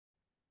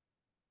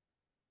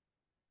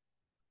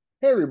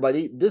Hey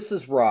everybody, this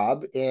is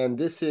Rob, and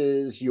this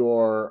is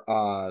your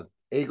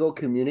Ego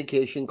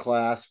communication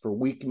class for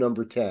week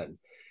number 10.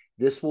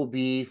 This will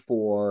be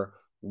for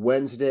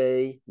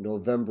Wednesday,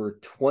 November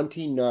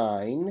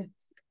 29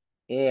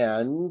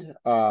 and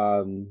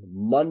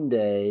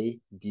Monday,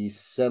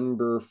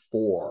 December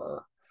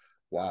 4.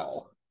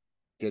 Wow,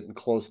 getting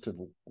close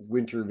to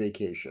winter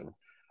vacation.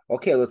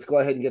 Okay, let's go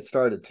ahead and get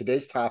started.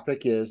 Today's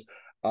topic is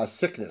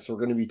sickness. We're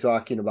going to be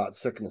talking about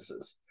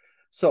sicknesses.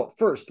 So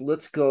first,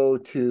 let's go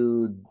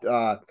to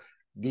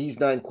these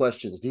 9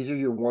 questions. These are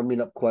your warming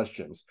up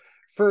questions.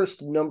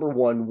 First, number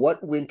 1,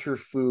 what winter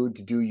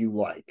food do you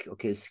like?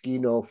 Okay, ski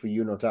no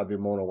fuyu no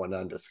tabemono wa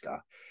nan desu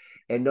ka?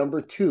 And number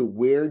 2,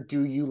 where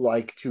do you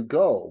like to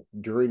go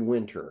during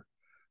winter?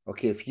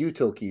 Okay, fuyu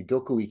toki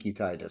doku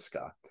ikitai desu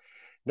ka?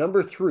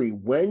 Number 3,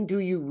 when do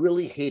you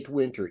really hate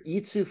winter?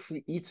 Itsu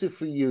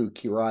fuyu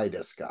kirai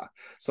desu ka?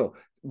 So,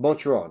 も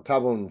ちろん、多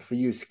分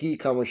冬好き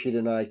かもし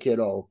れないけ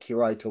ど、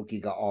嫌い時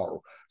があ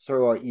る。それ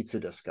はいつ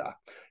ですか?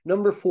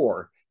 Number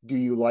 4, do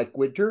you like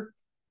winter?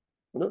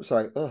 No,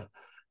 sorry.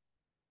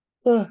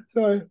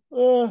 Sorry.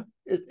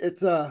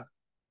 It's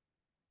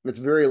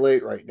very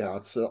late right now.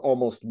 It's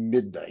almost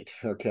midnight.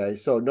 Okay,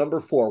 so number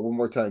 4, one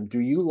more time. Do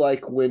you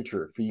like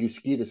winter? 冬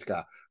好きです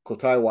か?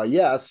 Kotai wa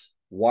yes.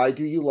 Why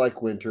do you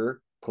like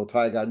winter?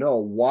 Kotai ga no.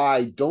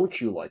 Why don't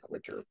you like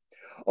winter?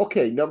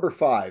 Okay, number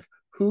 5.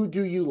 Who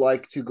do you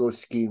like to go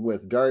skiing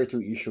with? Dare to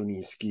isho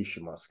ni ski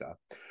shimasu ka?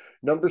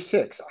 Number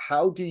 6.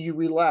 How do you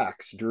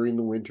relax during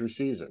the winter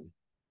season?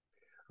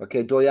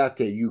 Okay,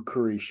 doyate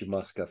yukuri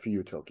shimasu ka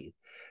fuyu toki?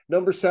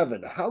 Number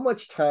 7. How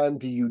much time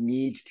do you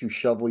need to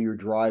shovel your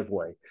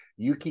driveway?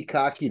 Yuki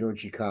kaki no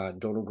jikan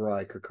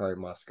donogurai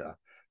kakarimasu ka?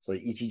 So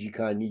 1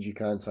 jikan, 2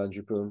 jikan,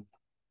 30 分.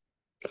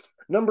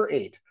 Number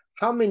 8.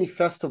 How many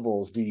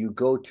festivals do you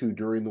go to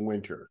during the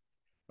winter?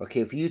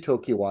 Okay, fuyu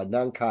toki wa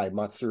nankai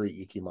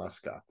matsuri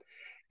ikimasu ka?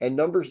 And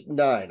number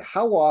 9,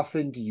 how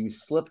often do you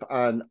slip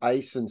on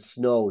ice and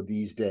snow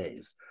these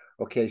days?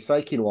 Okay,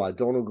 saikin wa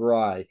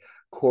donogurai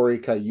kori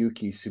ka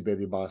yuki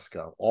suberimasu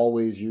ka?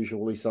 Always,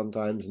 usually,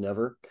 sometimes,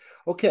 never.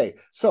 Okay,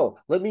 so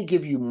let me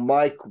give you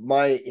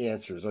my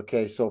answers.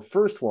 Okay, so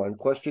first one,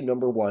 question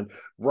number 1,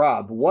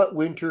 Rob, what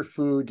winter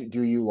food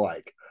do you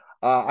like?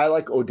 I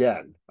like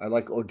oden. I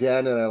like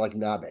oden and I like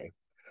nabe.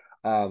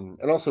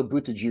 And also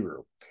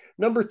butajiru.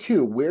 Number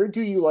 2, where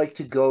do you like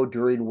to go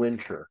during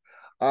winter?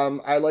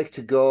 I like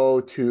to go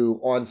to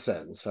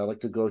onsens. I like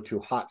to go to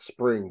hot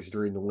springs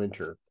during the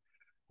winter.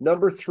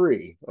 Number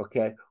 3,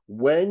 okay,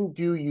 when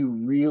do you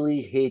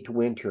really hate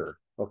winter?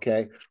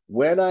 Okay,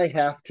 when I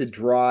have to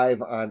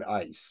drive on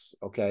ice.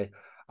 Okay,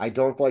 I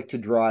don't like to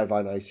drive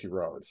on icy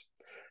roads.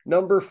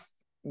 Number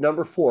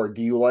 4,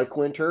 do you like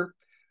winter?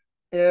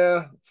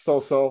 Yeah,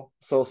 so.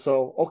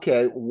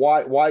 Okay,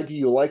 why do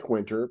you like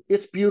winter?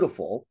 It's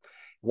beautiful.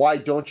 Why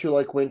don't you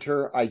like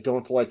winter? I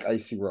don't like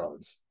icy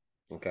roads.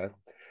 Okay.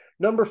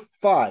 Number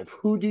 5,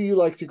 who do you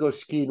like to go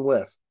skiing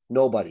with?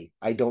 Nobody.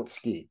 I don't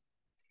ski.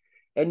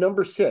 And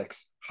number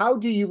 6, how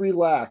do you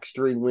relax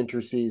during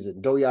winter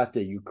season?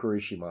 Doyate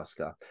yukuri shimasu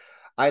ka?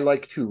 I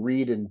like to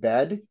read in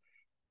bed.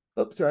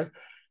 Oops, sorry.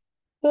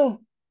 Oh,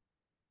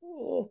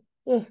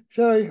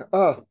 sorry.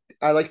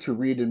 I like to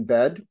read in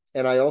bed,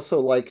 and I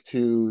also like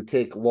to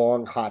take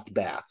long hot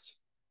baths.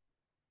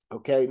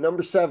 Okay,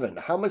 number 7,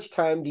 how much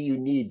time do you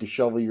need to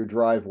shovel your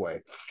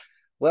driveway?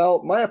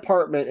 Well, my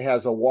apartment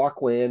has a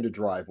walkway and a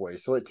driveway,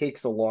 so it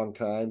takes a long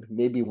time,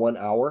 maybe 1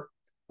 hour,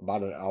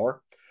 about an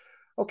hour.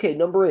 Okay,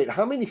 number 8,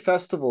 how many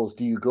festivals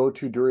do you go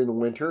to during the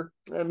winter?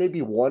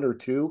 Maybe 1 or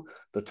 2,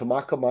 the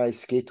Tamakamai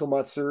Skato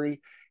Matsuri,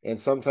 and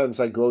sometimes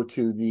I go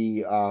to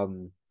the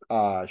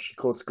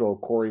Shikotsuko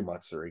Kori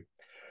Matsuri.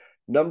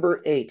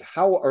 Number 9,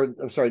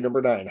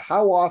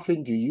 how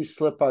often do you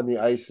slip on the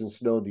ice and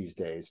snow these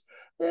days?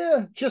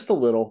 Just a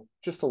little,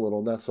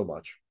 not so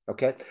much.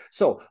 Okay,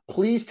 so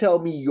please tell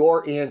me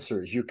your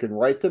answers. You can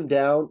write them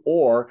down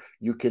or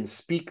you can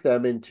speak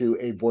them into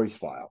a voice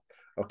file.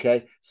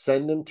 Okay,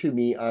 send them to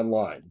me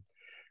online.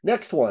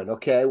 Next one,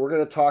 okay, we're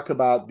going to talk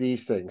about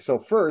these things. So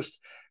first,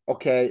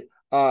 okay,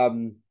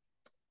 2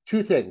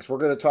 things. We're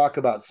going to talk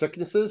about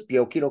sicknesses,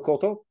 byoki no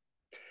koto,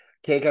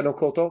 keiga no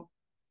koto,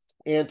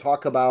 and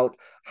talk about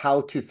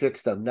how to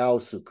fix them.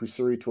 Naosu,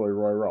 kusuri to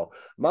roiro.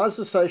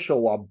 Mazu saisho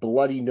wa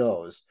bloody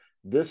nose.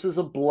 This is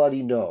a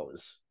bloody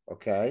nose,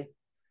 okay?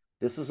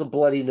 This is a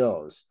bloody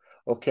nose,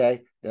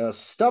 okay? Now, a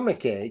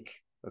stomach ache,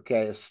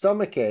 okay? A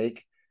stomach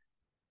ache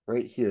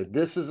right here.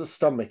 This is a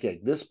stomach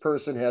ache. This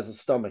person has a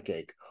stomach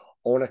ache.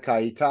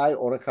 Onakai itai,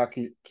 onaka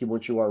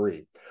kimuchi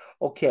wari.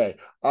 Okay,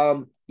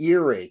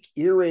 earache.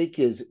 Earache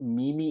is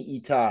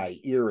mimi itai,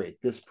 earache.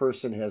 This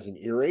person has an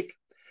earache.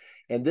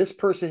 And this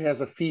person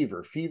has a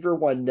fever. Fever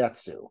one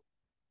netsu.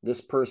 This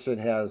person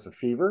has a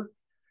fever.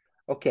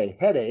 Okay,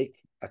 headache.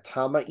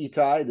 Atama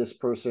itai. This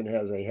person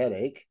has a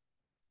headache.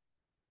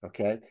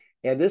 Okay.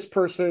 And this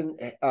person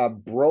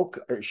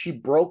she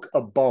broke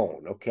a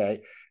bone. Okay.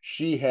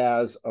 She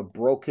has a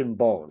broken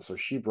bone. So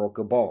she broke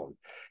a bone.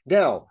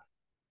 Now,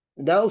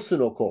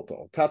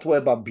 sunokoto.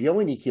 Tatoeba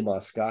byōin ni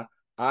ikimasu ka?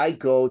 I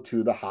go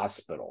to the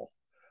hospital.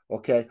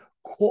 Okay.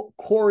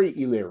 Kori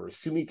ileru,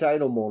 sumitai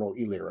no mono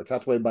ileru.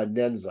 Tatsueba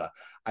nenza.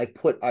 I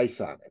put ice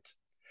on it.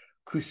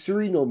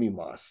 Kusuri no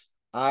mimasu.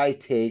 I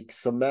take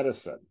some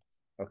medicine.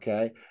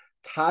 Okay.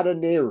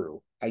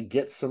 Tadaneru. I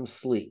get some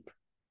sleep.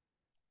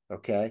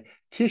 Okay.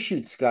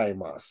 Tissue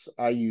tsukaimasu.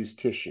 I use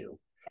tissue.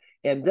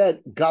 And then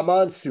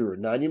gamansuru.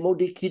 Nanimo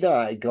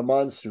dekinai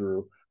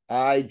gamansuru.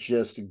 I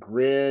just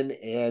grin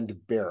and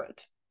bear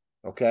it.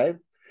 Okay.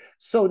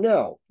 So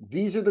now,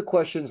 these are the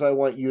questions I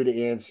want you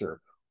to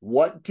answer.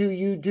 What do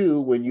you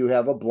do when you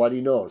have a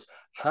bloody nose?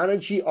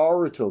 Hanaji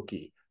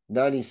arutoki,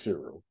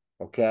 nanisuru.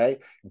 Okay.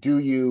 Do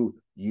you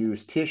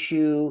use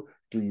tissue?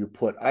 Do you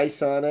put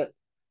ice on it?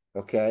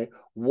 Okay.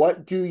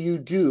 What do you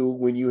do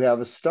when you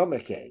have a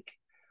stomach ache?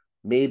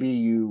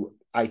 Maybe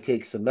I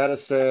take some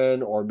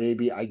medicine, or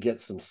maybe I get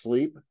some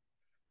sleep.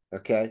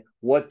 Okay.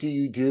 What do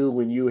you do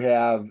when you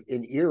have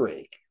an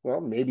earache?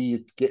 Well, maybe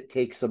you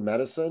take some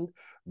medicine.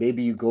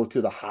 Maybe you go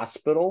to the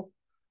hospital.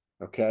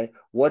 Okay.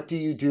 What do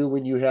you do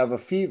when you have a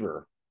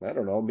fever? I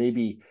don't know.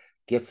 Maybe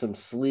get some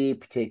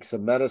sleep, take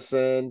some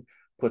medicine,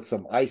 put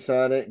some ice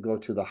on it, go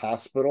to the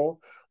hospital.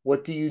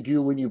 What do you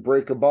do when you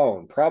break a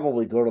bone?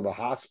 Probably go to the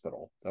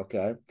hospital.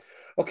 Okay.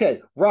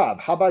 Okay. Rob,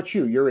 how about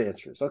you? Your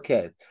answers.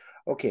 Okay.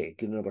 Okay.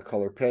 Get another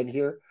color pen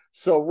here.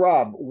 So,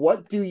 Rob,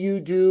 what do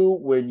you do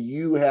when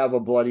you have a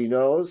bloody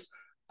nose?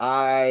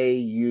 I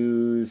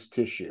use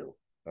tissue.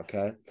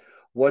 Okay.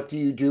 What do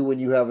you do when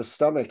you have a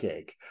stomach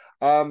ache?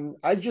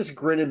 I just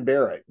grin and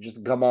bear it.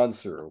 Just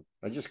gamansuru.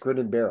 I just grin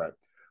and bear it.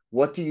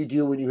 What do you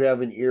do when you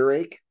have an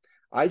earache?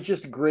 I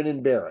just grin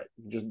and bear it.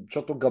 Just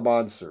choto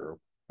gamansuru.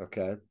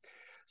 Okay.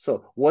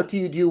 So, what do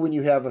you do when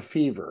you have a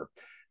fever?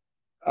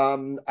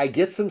 I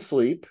get some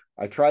sleep.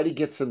 I try to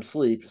get some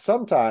sleep.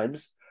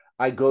 Sometimes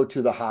I go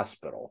to the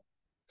hospital.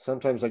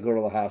 Sometimes I go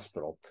to the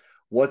hospital.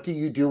 What do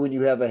you do when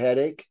you have a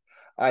headache?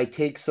 I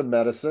take some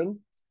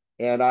medicine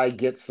and I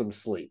get some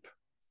sleep.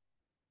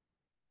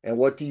 And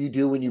what do you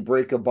do when you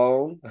break a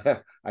bone?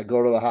 I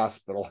go to the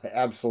hospital.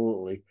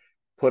 Absolutely.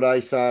 Put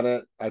ice on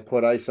it. I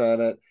put ice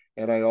on it,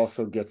 and I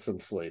also get some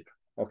sleep.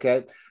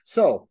 Okay.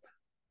 So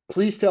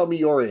please tell me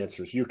your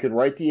answers. You can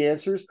write the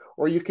answers,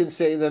 or you can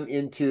say them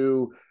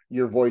into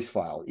your voice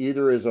file.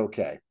 Either is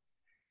okay.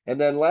 And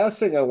then last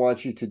thing I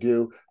want you to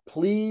do,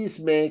 please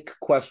make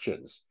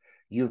questions.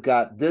 You've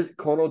got this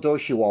kono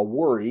doshi wa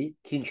worry,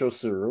 kincho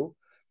suru,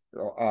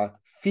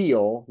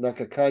 feel,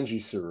 naka kanji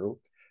suru,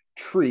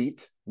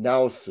 treat,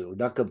 naosu,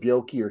 naka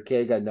byoki or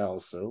keiga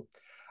naosu,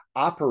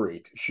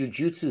 operate,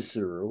 shujutsu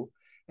suru,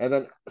 and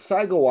then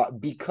saigo wa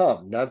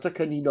become,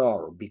 nantaka ni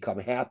naru, become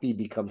happy,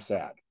 become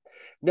sad.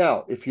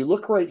 Now, if you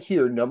look right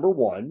here, number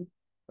one,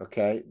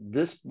 okay,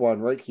 this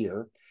one right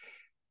here,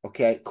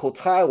 okay,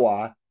 kotai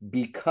wa,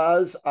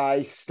 because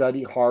I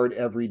study hard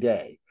every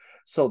day.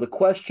 So the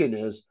question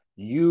is,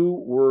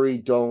 you worry,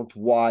 don't,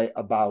 why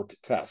about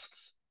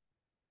tests?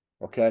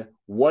 Okay,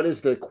 what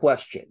is the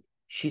question?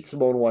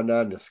 Shitsumon wa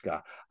nan desu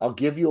ka? I'll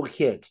give you a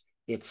hint.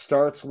 It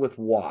starts with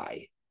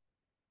why.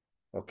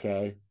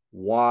 Okay,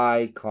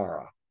 why,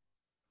 Kara?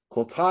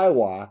 Kotai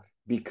wa,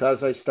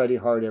 because I study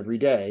hard every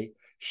day.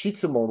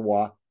 Shitsumon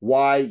wa,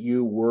 why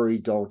you worry,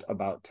 don't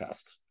about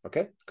tests.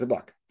 Okay, good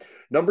luck.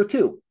 Number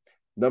two,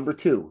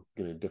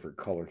 get a different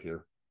color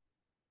here.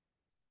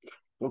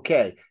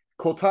 Okay,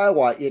 kotai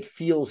wa, it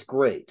feels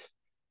great.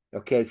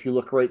 Okay, if you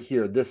look right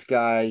here, this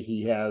guy,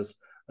 he has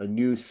a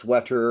new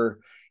sweater,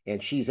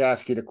 and she's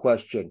asking a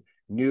question.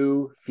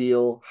 New,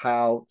 feel,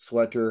 how,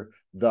 sweater,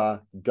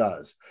 the,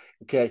 does.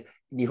 Okay,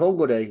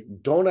 Nihongo de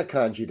dona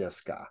kanji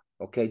desu ka?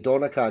 Okay,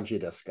 dona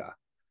kanji desu ka?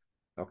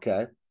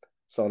 Okay,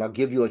 so and I'll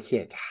give you a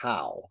hint.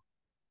 How,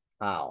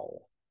 Kara?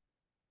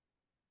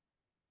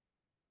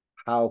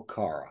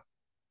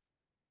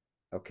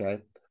 Okay,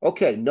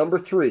 okay, number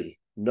three.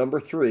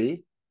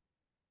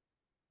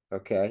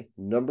 Okay,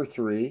 number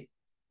three.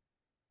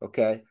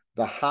 Okay,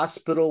 the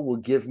hospital will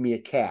give me a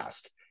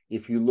cast.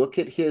 If you look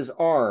at his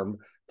arm,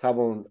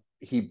 tabon,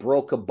 he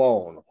broke a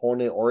bone.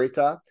 Hone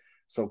orita.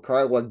 So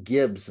kai wa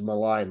gibbs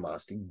malai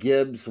must.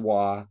 Gibbs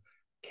wa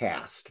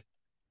cast.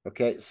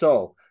 Okay,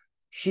 so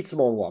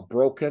shitsumon wa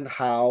broken,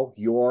 how,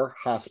 your,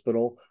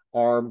 hospital,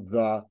 arm,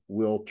 the,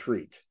 will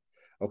treat.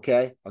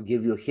 Okay, I'll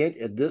give you a hint.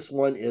 And this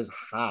one is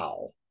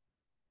how.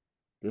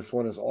 This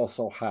one is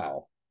also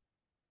how.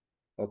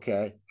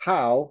 Okay,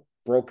 how,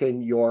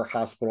 broken, your,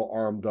 hospital,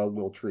 arm, the,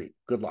 will treat.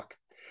 Good luck.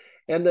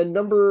 And then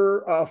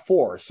number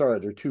four, sorry,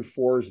 there are two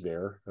fours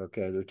there.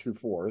 Okay, there are two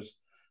fours.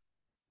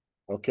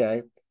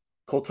 Okay,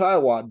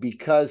 Kotaiwa,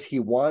 because he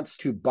wants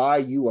to buy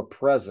you a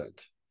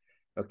present.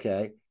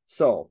 Okay,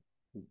 so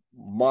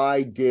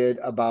my did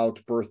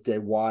about birthday,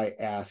 why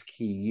ask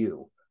he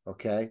you?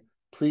 Okay,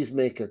 please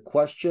make a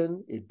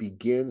question. It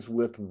begins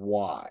with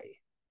why.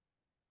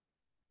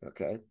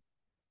 Okay,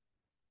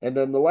 and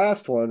then the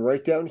last one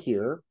right down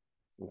here.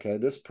 Okay,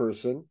 this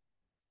person.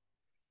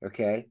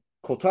 Okay,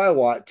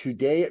 Kotaiwa,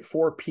 today at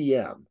 4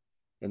 p.m.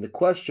 And the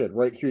question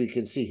right here, you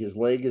can see his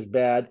leg is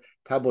bad.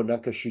 Tabo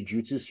naka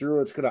shujutsu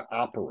suru, it's going to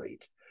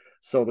operate.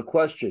 So the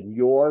question,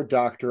 your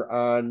Dr.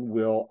 An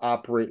will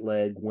operate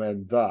leg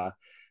when the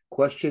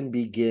question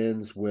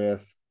begins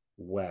with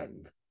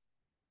when.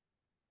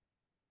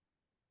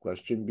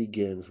 Question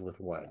begins with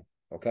when.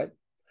 Okay.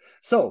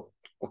 So,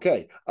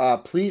 okay.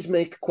 Please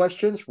make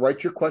questions.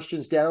 Write your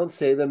questions down.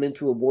 Say them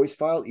into a voice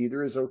file.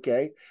 Either is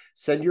okay.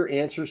 Send your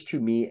answers to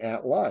me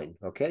at line.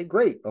 Okay,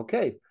 great.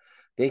 Okay.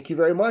 Thank you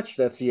very much.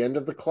 That's the end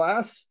of the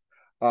class.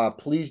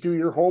 Please do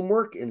your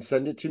homework and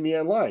send it to me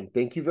online.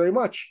 Thank you very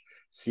much.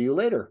 See you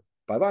later.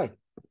 Bye-bye.